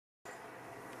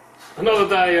Another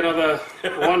day, another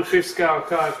 1/5 scale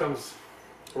car comes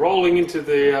rolling into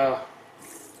the,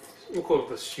 we'll call it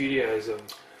the studios of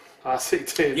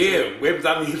RCT. Yeah, we haven't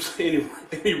done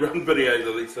any run videos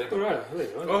of these things. Alright, there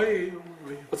you go. Oh yeah.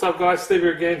 What's up guys, Steve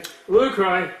here again. Luke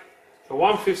Ray, the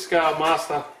 1/5 scale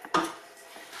master.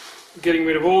 Getting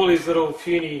rid of all his little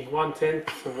puny 1/10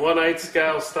 and 1/8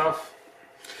 scale stuff.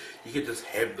 You could just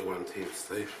have the 1/10,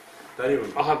 Steve. Don't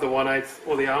even... I'll have the 1/8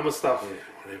 or the armour stuff. Yeah,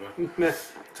 whatever. Nah.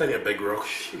 It's only a big rock.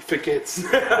 He forgets.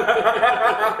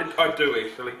 I do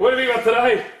actually. What have you got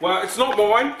today? Well, it's not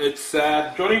mine, it's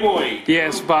Johnny Boy.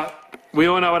 Yes, but we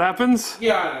all know what happens.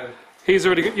 Yeah, I know. He's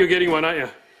already, you're getting one, aren't you?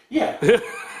 Yeah.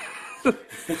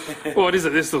 What is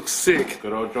it? This looks sick.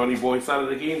 Good old Johnny Boy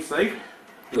started again, Steve.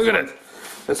 Look at it.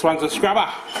 This one's a scrubber.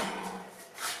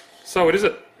 So what is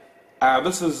it?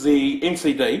 This is the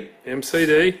MCD.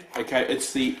 MCD. Okay,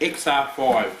 it's the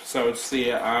XR5. So it's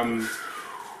the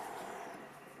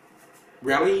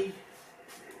rally.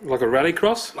 Like a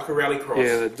Rallycross? Like a Rallycross.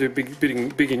 Yeah, they do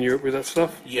big in Europe with that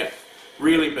stuff. Yeah,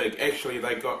 really big. Actually,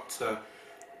 they got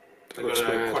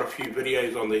quite a few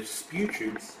videos on their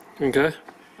YouTubes. Okay.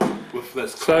 With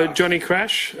this So class. Johnny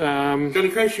Crash. Johnny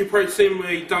Crash, you've probably seen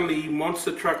me done the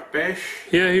monster truck bash.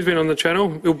 Yeah, he's been on the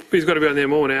channel. He's got to be on there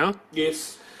more now.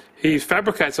 Yes. He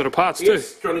fabricates sort of parts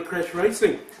Yes, too. Johnny Crash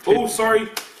Racing. Oh, sorry.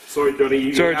 Sorry, Johnny.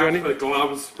 You Sorry, get Johnny. asked for the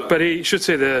gloves. But he should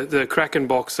see the Kraken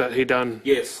box that he done.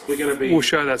 Yes, we're going to be... We'll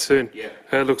show that soon. Yeah.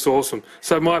 It looks awesome.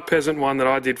 So my peasant one that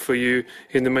I did for you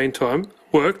in the meantime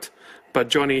worked, but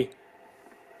Johnny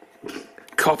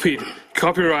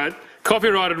copyrighted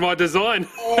my design.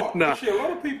 Oh, Nah. actually, a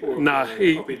lot of people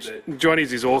copied that.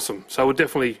 Johnny's is awesome. So we'll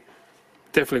definitely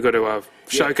got to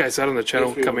showcase that on the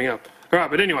channel Yes, coming up. All right,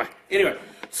 but anyway. Anyway,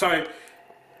 so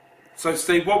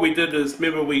Steve, what we did is,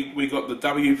 remember we got the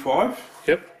W5.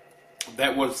 Yep.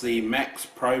 That was the Max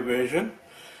Pro version.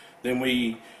 Then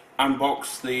we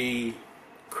unboxed the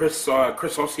Chris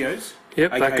Ocios.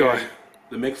 Yep, that guy.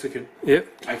 The Mexican. Yep.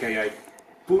 AKA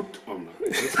Boot. Oh, no.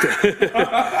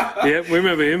 Yep, we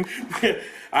remember him.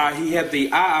 He had the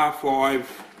RR5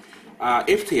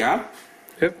 FTR.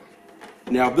 Yep.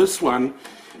 Now this one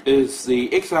is the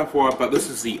XR5, but this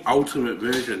is the ultimate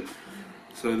version.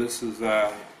 So this is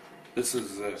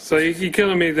So you're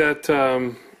killing me that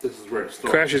this is where it stops.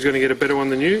 Crash is going to get a better one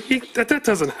than you? That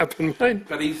doesn't happen, mate.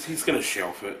 But he's going to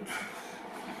shelf it.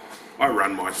 I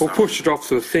run my We'll stuff. push it off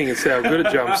to the thing and see how good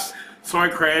it jumps.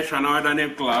 Sorry, Crash. I know I don't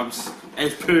have gloves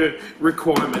as per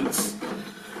requirements.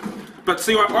 But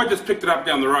see, I just picked it up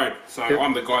down the road, so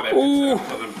I'm the guy that picks it up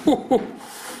for them.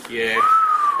 Yeah.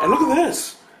 And look at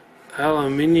this.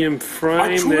 Aluminium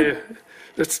frame there.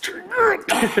 That's true.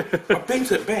 I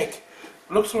bent it back.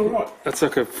 It looks all right. That's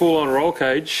like a full-on roll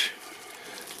cage.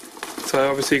 So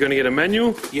obviously you're going to get a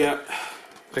manual. Yeah.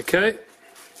 Okay.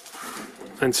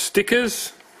 And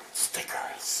stickers.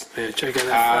 Stickers. Yeah, check out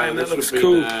that frame. That looks would be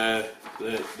cool.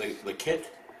 The kit.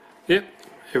 Yep.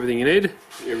 Everything you need.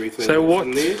 Everything. So what?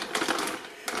 In there.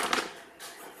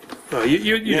 Oh,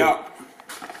 you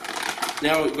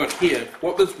Now we've got here,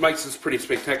 what this makes this pretty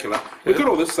spectacular. We've got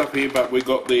all this stuff here, but we've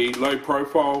got the low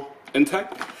profile intake.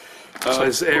 So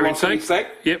it's air velocity intake. stack.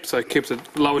 Yep, so it keeps it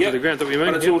lower to the ground, don't you mean?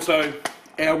 But it's also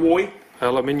alloy.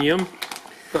 Aluminium.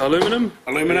 Aluminum.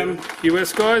 Aluminum.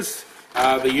 US guys.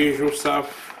 The usual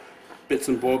stuff. Bits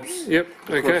and bobs. Yep,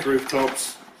 okay. Across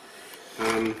rooftops.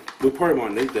 We probably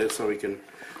might need that so we can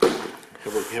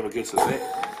have a guess at that.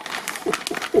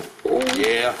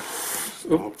 Yeah.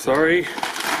 Oops, sorry.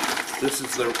 This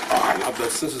is the, I love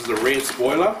this. This is the rear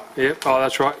spoiler. Yep, oh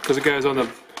that's right, because it goes on the,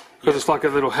 because it's like a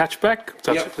little hatchback,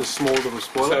 so it's a small little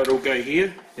spoiler. So it'll go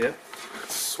here. Yep,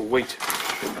 sweet.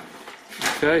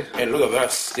 Okay. And look at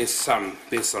this. There's some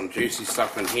juicy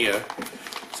stuff in here.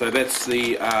 So that's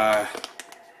the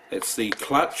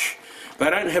clutch. They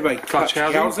don't have a clutch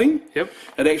housing. Yep.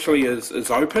 It actually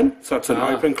is open, so it's an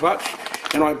open clutch.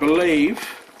 And I believe,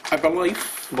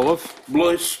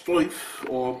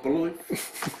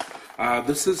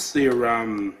 this is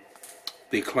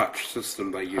their clutch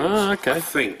system they use. Ah, okay. I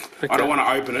think. Okay. I don't want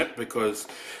to open it because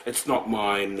it's not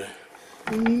mine.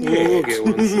 We'll get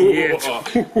ones. Yet.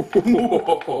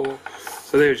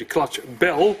 So there's your clutch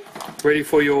bell, ready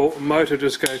for your motor to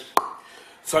just go.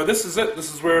 So this is it.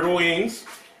 This is where it all ends.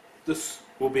 This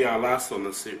will be our last on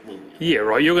this set. Yeah,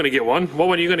 right. You're going to get one. What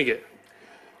one are you going to get?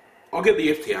 I'll get the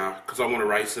FTR because I want to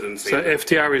race it and see. So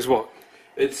FTR is what?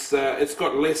 It's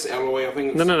got less alloy. I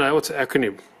think. It's, No. What's the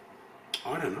acronym?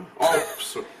 I don't know. Oh,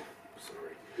 sorry.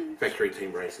 Factory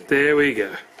Team Racing. There we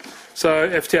go. So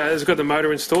FTR has got the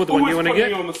motor installed. The one you want to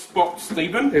get? On the spot,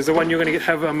 Stephen. Is the one you're going to get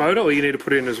have a motor, or you need to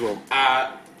put it in as well?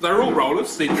 they're all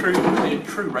rollers. They're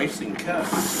true racing cars.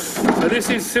 So this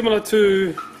is similar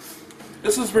to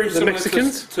This is very similar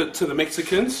Mexicans? to the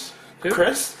Mexicans. Yep.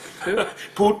 Chris. Yep.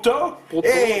 Puto.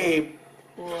 Hey.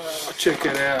 Wow, check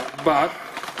it out. But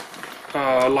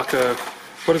like a,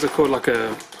 what is it called? Like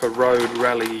a road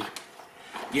rally.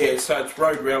 Yeah, so it's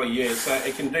road rally. Yeah, so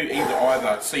it can do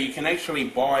either. So you can actually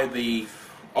buy the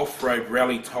off-road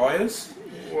rally tyres.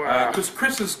 Wow. Because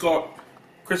Chris has got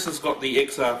the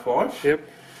XR5. Yep.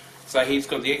 So he's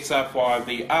got the XR5,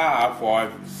 the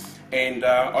RR5, and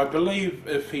I believe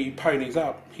if he ponies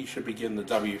up, he should be getting the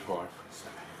W5.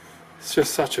 It's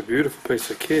just such a beautiful piece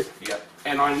of kit. Yep.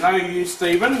 And I know you,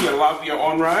 Stephen, you love your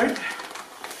on-road.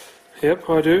 Yep,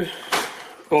 I do.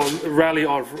 Well, rally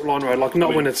on road, like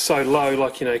not when it's so low,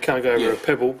 like you know, you can't go over a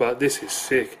pebble. But this is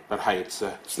sick. But hey, it's no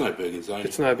Bergenzoni.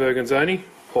 It's no Bergenzoni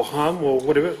or Hum or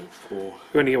whatever. Or We're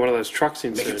going to get one of those trucks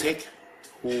in soon. Megatech.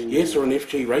 Yes, or an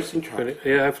FG racing truck.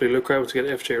 Yeah, hopefully look able to get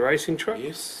an FG racing truck.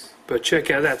 Yes. But check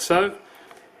out that. So,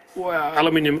 wow,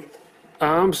 aluminium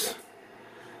arms,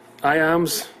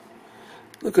 A-arms.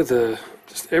 Look at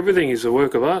just everything is a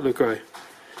work of art, look great.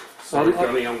 Sorry,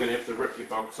 Johnny, I'm going to have to rip your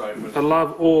box open. I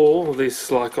love all this,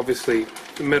 like obviously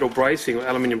metal bracing or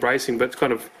aluminium bracing, but it's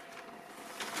kind of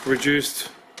reduced,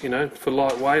 you know, for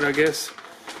lightweight, I guess.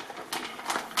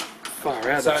 Far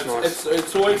out, So that's nice.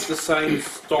 it's always the same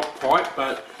stock pipe,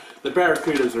 but the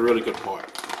Barracuda is a really good pipe.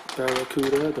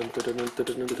 Barracuda. No,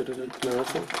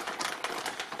 that's not.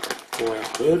 Wow.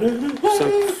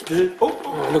 So,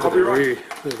 Oh, look at the rear.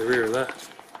 Look at the rear of that.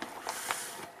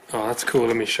 Oh, that's cool.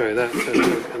 Let me show you that.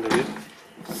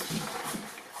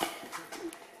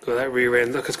 Look at that rear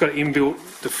end. Look, it's got an inbuilt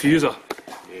diffuser.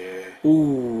 Yeah.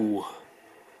 Ooh.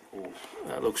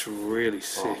 That looks really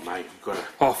sick. Oh, mate, you've got to...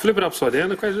 Oh, flip it upside down.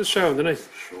 Look, just show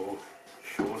underneath.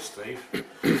 Sure, Steve.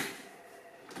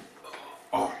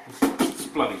 Oh, it's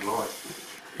bloody light.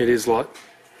 It is light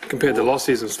compared to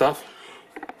Lossies and stuff.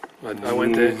 I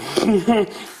went there.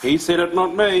 He said it,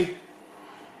 not me.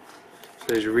 So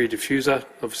there's your rear diffuser.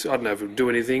 Obviously, I don't know if it'll do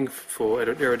anything for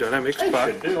aerodynamics, They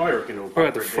but should do. I reckon it'll... what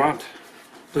about the front?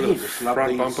 Look at the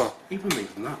front bumper. Even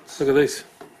these nuts. Look at these.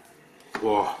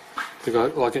 Oh. They've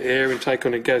got like an air intake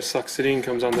on it, goes, sucks it in,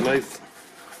 comes underneath.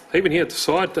 Even here at the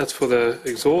side, that's for the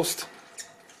exhaust.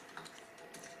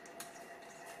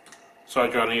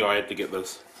 Sorry, Johnny, I had to get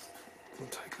this. I'll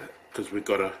take that. Because we've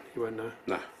got to... You won't know.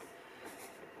 No.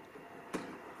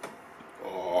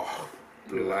 Oh,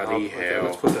 bloody Okay, hell.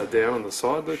 let's put that down on the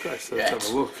side, okay, so let's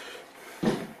have a look.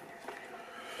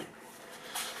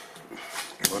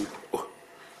 Oh,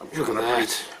 I'm Look trying at to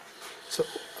that. So,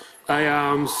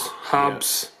 A-arms,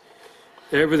 hubs,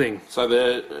 everything. So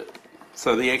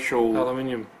the actual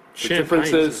Aluminium. the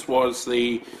differences was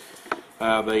the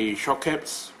shock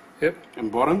caps Yep.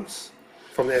 and bottoms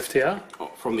From the FTR.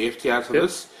 from the FTR to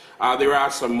this. There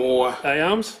are some more.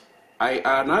 A-arms.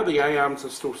 No, the A-arms are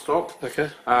still stock. Okay.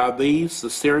 These the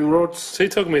steering rods So you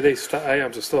talking me these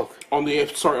A-arms are stock? on the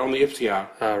on the FTR.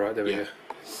 Ah, right, there we go.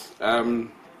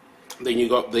 Then you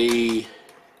got the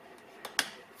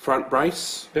front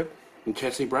brace Yep. and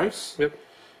chassis brace, Yep.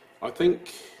 I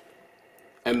think.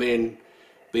 And then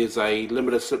there's a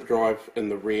limited slip drive in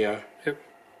the rear, Yep.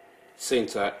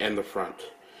 centre and the front.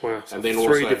 Wow. So And then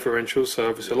three also- differentials, so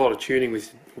obviously a lot of tuning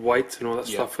with weights and all that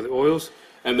Yeah. stuff for the oils.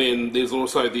 And then there's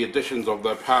also the additions of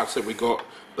the parts that we got,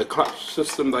 the clutch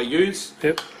system they use.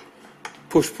 Yep.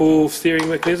 Push-pull steering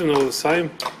mechanism, all the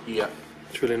same. Yeah.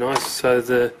 It's really nice. So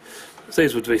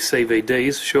these would be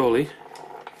CVDs, surely.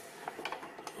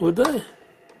 Would they?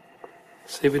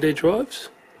 CVD drives?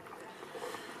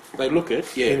 They look it,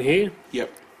 yeah. In here?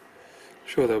 Yep.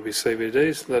 Sure there'll be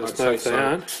CVDs. Let us I'd know say if they so.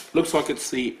 aren't. Looks like it's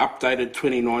the updated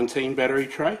 2019 battery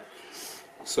tray.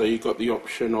 So you've got the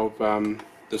option of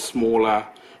the smaller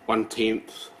 1/10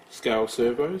 scale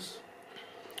servos.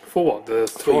 For what? The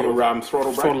For throttle? your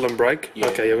throttle brake. Throttle and brake? Yeah.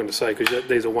 Okay, you're going to say, because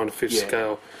these are 1/5 Yeah.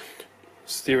 scale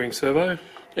steering servo.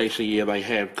 Actually, yeah, they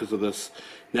have because of this.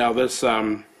 Now this,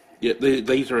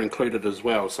 these are included as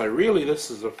well. So really, this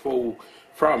is a full,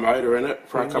 throw a motor in it,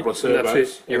 throw a couple of servos. And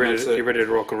that's it. You're and ready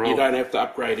to rock and roll. You don't have to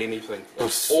upgrade anything.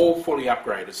 It's Nice. all fully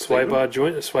upgraded. Sway Stephen. bar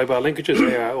joint, sway bar linkages,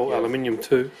 they are all aluminium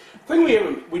too. The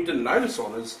thing we didn't notice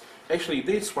on is actually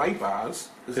their sway bars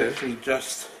is Yeah. actually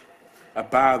just a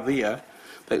bar there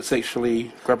that's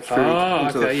actually grabbed through Ah,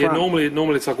 into okay. the Yeah, front.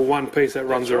 normally it's like a one piece that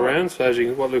runs That's right. around. So as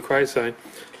you, what Luke Ray's saying,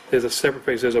 there's a separate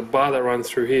piece. There's a bar that runs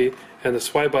through here, and the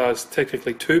sway bar is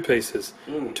technically two pieces,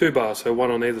 two bars, so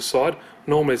one on either side.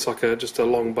 Normally it's like just a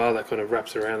long bar that kind of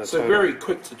wraps around the So toe. very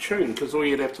quick to tune because all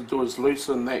you'd have to do is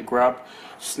loosen that grub,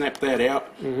 snap that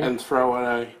out, and throw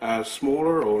a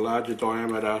smaller or larger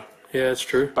diameter Yeah, that's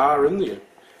true. bar in there.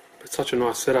 But such a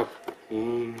nice setup.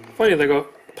 Funny they got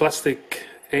plastic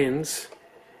ends,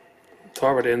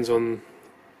 tie rod ends on.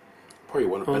 Probably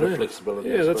want a bit of flexibility.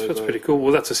 Yeah, that's pretty cool.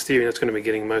 Well, that's a steering. That's going to be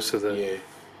getting most of the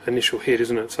initial hit,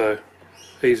 isn't it? So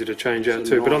easy to change out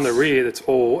too. Nice. But on the rear, it's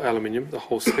all aluminium, the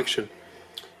whole section.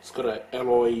 It's got an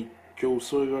alloy dual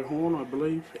servo horn, I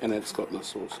believe, and it's got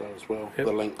this also as well. Yep.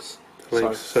 The links.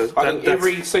 So I think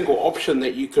every single option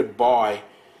that you could buy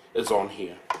is on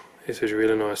here. This is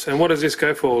really nice. And what does this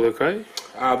go for, Luke?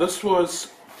 This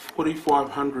was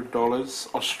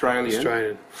 $4,500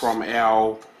 Australian from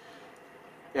our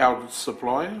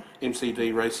supplier,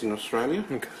 MCD Racing Australia.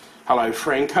 Okay. Hello,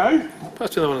 Franco.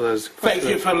 Pass me one of those. Thank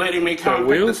you for letting me come and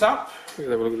pick this up. Have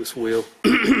a look at this wheel.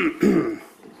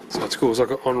 So it's cool. It's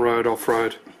like an on-road,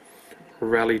 off-road,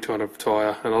 rally kind of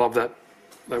tyre, and I love that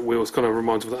wheel. It kind of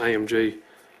reminds me of the AMG.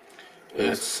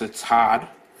 It's hard.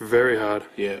 Very hard.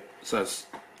 Yeah. So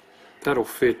that'll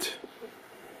fit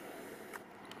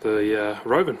the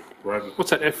Rovan. What's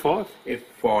that, F5?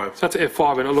 F5. So that's an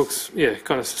F5 and it looks,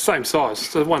 kind of same size.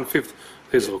 So 1/5.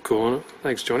 These look cool on it.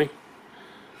 Thanks, Johnny.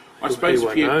 I suppose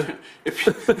if you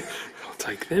I'll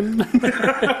take them.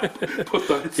 Put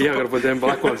those. Yeah, I've got to put them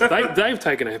black ones. They've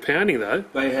taken a pounding though.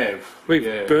 They have.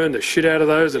 We've burned the shit out of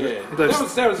those. And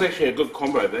that was actually a good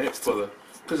combo there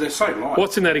because they're so light.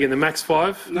 What's in that again? The Max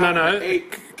 5? No.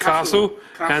 Castle.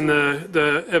 And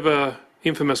the ever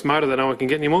infamous motor that no one can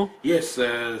get anymore? Yes,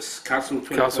 Castle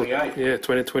 2028. Yeah,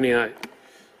 2028.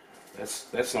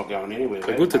 That's not going anywhere.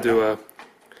 They're good to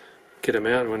get them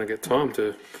out when I get time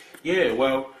to. Yeah,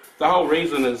 well, the whole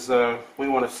reason is we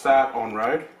want to start on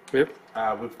road. Yep.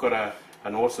 We've got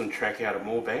an awesome track out at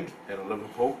Moorbank, out of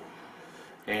Liverpool.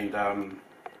 And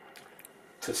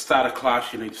to start a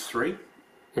class, you need 3.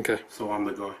 Okay. So I'm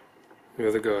the guy.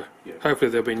 You're the guy. Yeah. Hopefully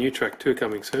there'll be a new track too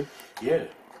coming soon. Yeah.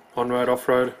 On-road,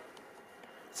 off-road.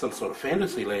 Some sort of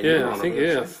fantasy land. Yeah, I think,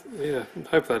 yeah.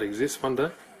 Hope that exists one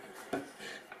day.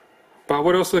 But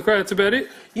what else, Luke? That's about it?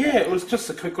 Yeah, it was just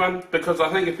a quick one because I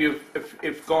think if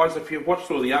you've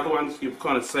watched all the other ones, you've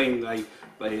kind of seen they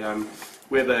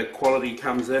where the quality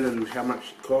comes in and how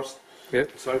much it costs.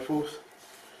 Yep. And so forth.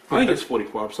 I think it's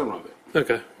 45, something like that.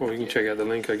 Okay. Well, you can check out the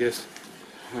link, I guess.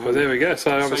 Well, there we go.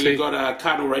 So obviously you've got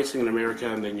Cardinal Racing in America,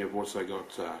 and then you've also got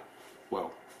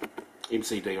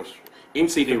MCD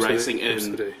Racing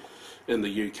in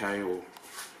the UK or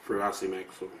through RCMax.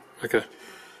 Okay.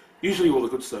 Usually all the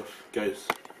good stuff goes.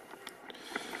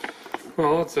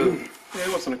 Well,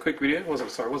 it wasn't a quick video. It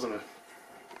wasn't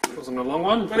a long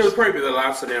one. But it would probably be the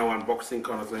last in our unboxing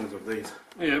kind of things of these.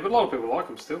 Yeah, but a lot of people like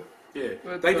them still. Yeah,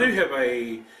 but they do have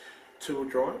a two-wheel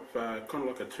drive, kind of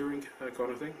like a touring car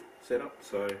kind of thing set up.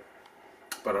 So,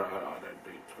 but I don't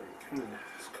do touring cars.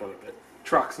 It's kind of a bit.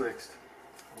 Trucks next.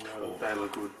 Oh, they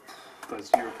look good. Those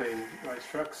European race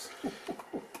trucks.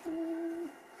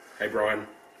 Hey Brian.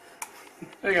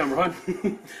 There you go, Brian.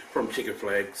 From Chicken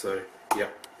Flag, so yeah.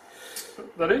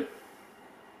 That it?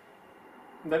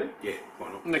 That it? Yeah, why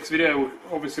not? Next video,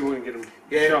 obviously we're going to get them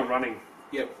show them running.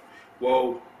 Yep.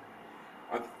 Well,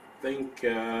 I think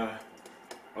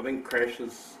Crash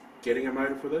is getting a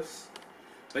motor for this.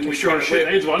 I think we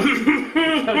needs one.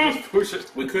 Just push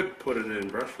it. We could put it in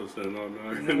brushless and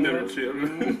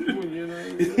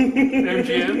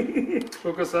MGM,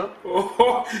 hook us up.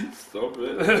 Oh, stop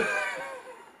it.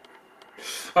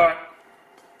 Alright,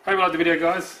 hope you liked the video,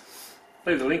 guys.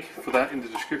 Leave the link for that in the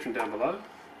description down below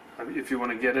if you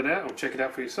want to get it out or check it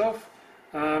out for yourself.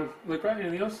 Luke, right?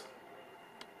 Anything else?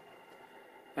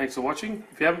 Thanks for watching.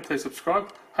 If you haven't, please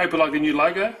subscribe. Hope you like the new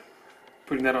logo.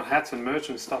 Putting that on hats and merch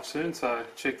and stuff soon, so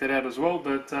check that out as well.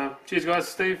 But cheers, guys.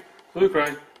 Steve, Luke,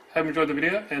 Ray. Hope you enjoyed the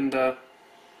video, and can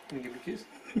you give me a kiss?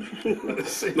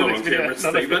 See you in the next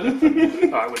video.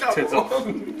 Alright, with the tits off.